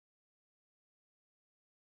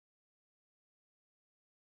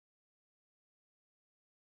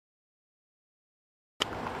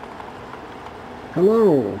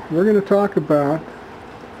Hello, we're going to talk about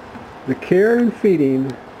the care and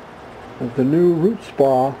feeding of the new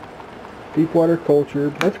RootSpa deepwater culture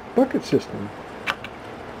bucket system.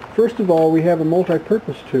 First of all, we have a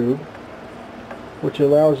multi-purpose tube which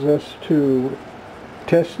allows us to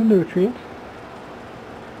test the nutrient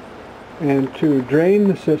and to drain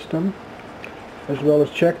the system, as well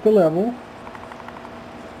as check the level,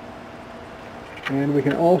 and we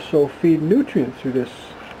can also feed nutrients through this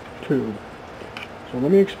tube. So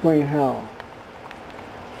let me explain how.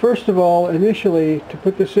 First of all, initially, to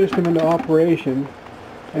put the system into operation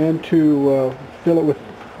and to fill it with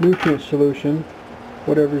nutrient solution,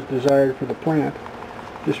 whatever is desired for the plant,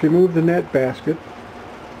 just remove the net basket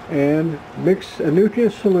and mix a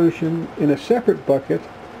nutrient solution in a separate bucket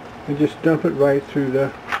and just dump it right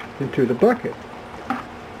into the bucket.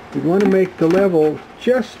 We want to make the level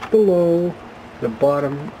just below the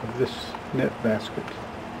bottom of this net basket.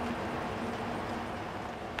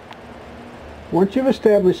 Once you've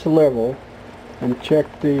established the level and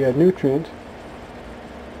checked the nutrient,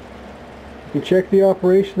 you can check the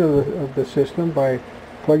operation of the system by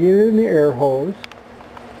plugging it in the air hose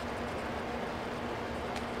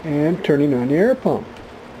and turning on the air pump.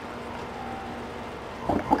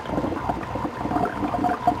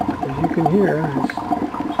 As you can hear, it's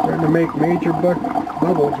starting to make major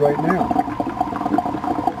bubbles right now.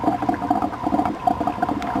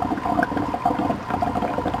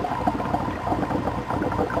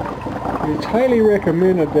 It's highly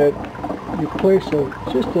recommended that you place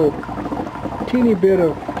just a teeny bit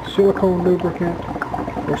of silicone lubricant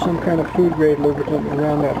or some kind of food grade lubricant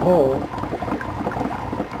around that hole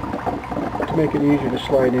to make it easier to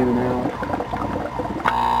slide in and out.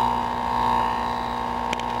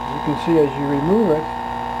 As you can see, as you remove it,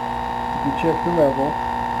 you can check the level,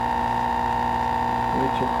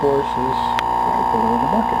 which of course is right below the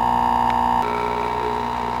bucket.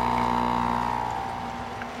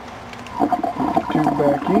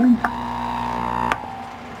 Back in.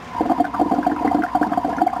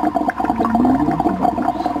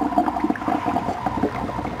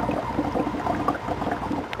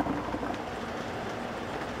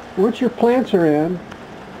 Once your plants are in,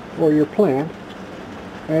 or your plant,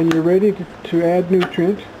 and you're ready to add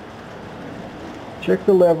nutrient, check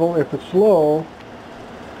the level. If it's low,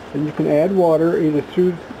 then you can add water either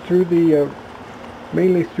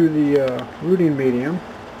mainly through the rooting medium,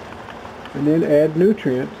 and then add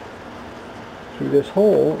nutrient through this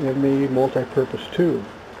hole in the multi-purpose tube.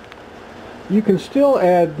 You can still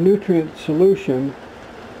add nutrient solution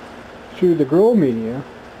through the grow media,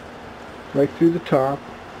 right through the top,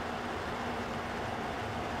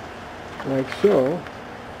 like so,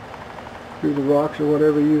 through the rocks or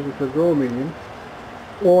whatever you use for grow medium,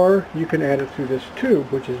 or you can add it through this tube,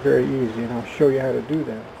 which is very easy, and I'll show you how to do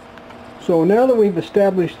that. So now that we've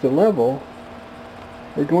established the level,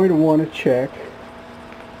 we're going to want to check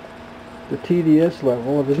the TDS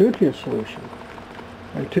level of the nutrient solution.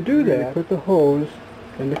 And to do that, put the hose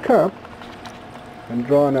in the cup and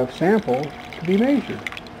draw enough sample to be measured.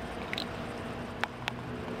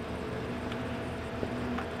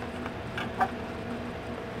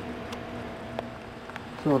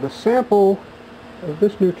 So the sample of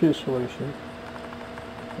this nutrient solution,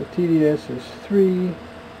 the TDS is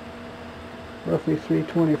roughly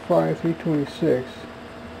 325, 326.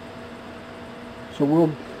 So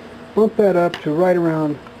we'll bump that up to right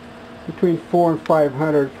around between 400 and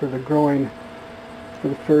 500 for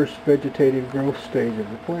the first vegetative growth stage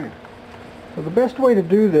of the plant. So the best way to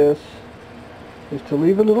do this is to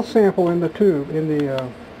leave a little sample in the tube, in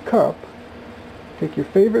the cup. Take your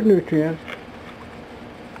favorite nutrient,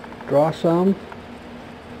 draw some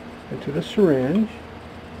into the syringe,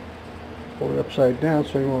 hold it upside down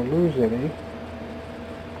so you won't lose any,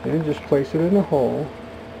 then just place it in the hole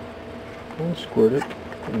and squirt it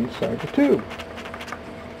inside the tube.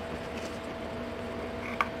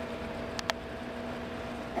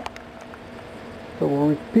 So we'll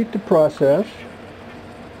repeat the process.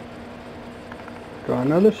 Draw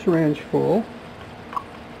another syringe full,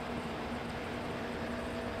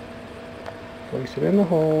 place it in the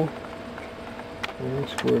hole, and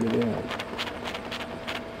squirt it in.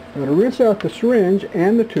 Now to rinse out the syringe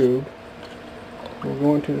and the tube, we'll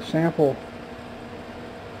go into the sample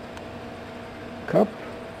cup,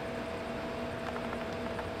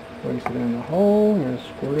 place it in the hole, and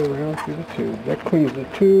squirt it around through the tube. That cleans the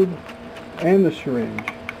tube and the syringe.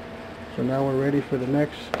 So now we're ready for the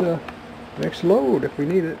next load if we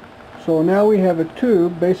need it. So now we have a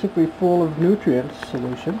tube basically full of nutrient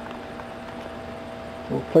solution.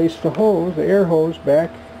 We'll place the hose, the air hose,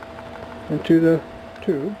 back into the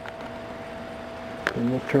tube. Then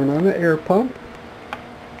we'll turn on the air pump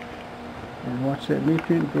and watch that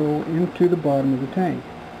nutrient go into the bottom of the tank.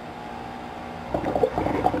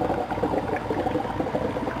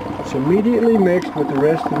 It's immediately mixed with the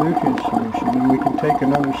rest of the nutrient solution, and we can take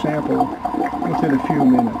another sample within a few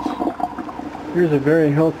minutes. Here's a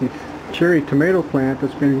very healthy cherry tomato plant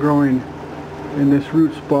that's been growing in this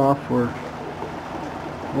RootSpa for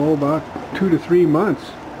about 2 to 3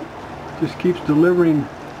 months. Just keeps delivering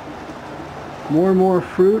more and more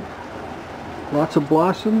fruit, lots of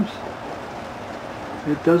blossoms.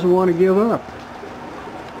 It doesn't want to give up.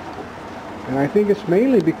 And I think it's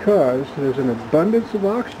mainly because there's an abundance of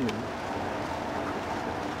oxygen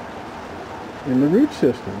in the root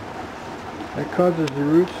system. That causes the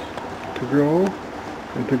roots to grow,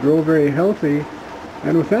 and to grow very healthy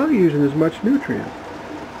and without using as much nutrient.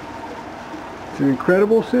 It's an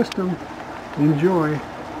incredible system. Enjoy.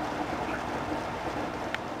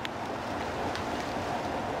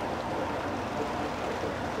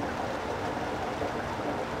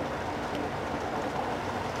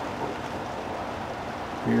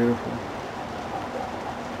 Beautiful.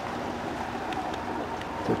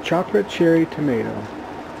 It's a chocolate cherry tomato.